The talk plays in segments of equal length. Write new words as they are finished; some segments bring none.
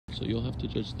so you'll have to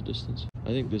judge the distance. I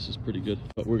think this is pretty good,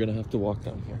 but we're gonna have to walk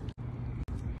down here.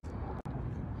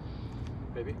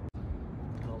 Baby,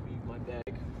 I'll leave my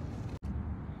bag.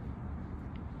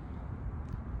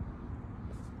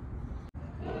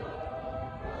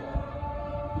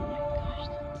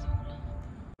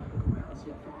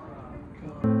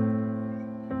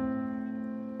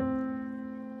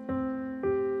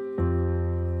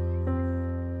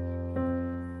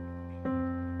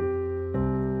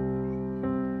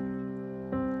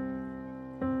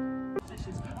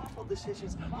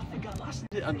 Decisions. I think I lost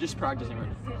it. I'm just practicing right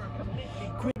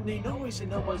now. Quitting ain't always a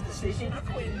no one's decision. I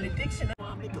quit an addiction.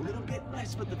 I make a little bit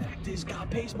less, but the fact is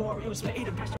God pays more. It was paid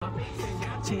to pass my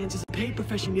God's hands is a paid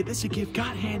profession. Yeah, this a gift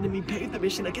God handed me. Paid the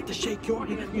mission. I get to shake your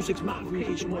hand. Music's my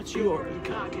creation. What's your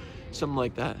Something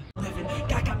like that.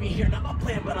 God got me here, not my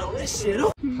plan, but I'll listen.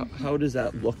 How does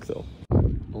that look though?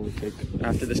 Only take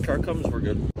after this car comes, we're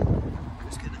good.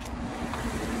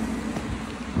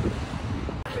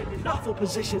 Awful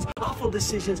positions, awful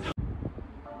decisions.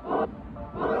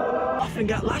 Often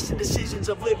got lost in decisions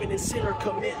of living in sin or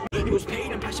commitment. It was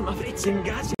paid and passion, my faith's in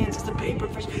God's hands. It's the paid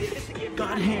profession.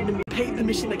 God handed me, paid the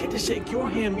mission. I get to shake your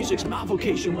hand. Music's my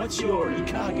vocation. What's your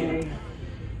IKIGAI?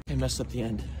 I messed up the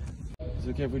end. Is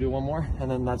it okay if we do one more?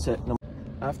 And then that's it. No.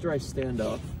 After I stand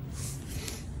up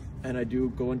and I do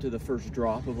go into the first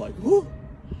drop of like, whoo,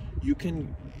 you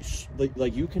can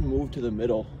like you can move to the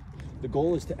middle. The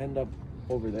goal is to end up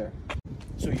over there.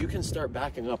 So you can start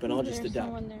backing up and I'll just adapt.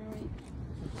 Someone there, wait.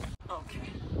 Okay.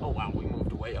 Oh wow, we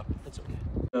moved way up. That's okay.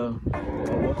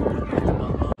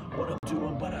 What I'm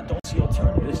doing, but I don't see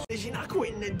alternatives. Vision, I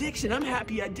quit an addiction. I'm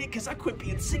happy I did, cause I quit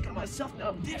being sick of myself. Now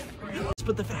I'm different.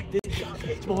 But the fact is,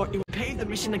 it's more. It would pay the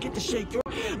mission. I get to shake your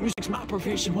music's my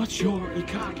profession. What's your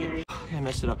IKIGAI? Okay, I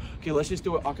messed it up. Okay, let's just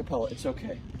do it a cappella. It's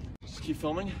okay. Just keep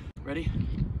filming. Ready?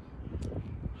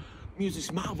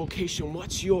 Music's my vocation.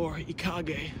 What's your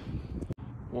IKIGAI?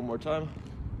 One more time.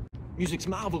 Music's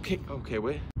my vocation. Okay,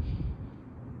 wait.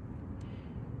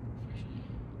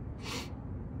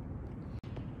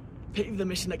 Pave the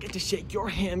mission. I get to shake your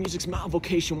hand. Music's my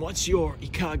vocation. What's your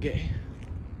IKIGAI?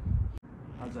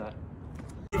 How's that?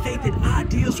 Faith and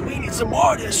ideals. We need some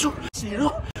more of this. You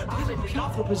know, I'm in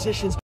powerful positions.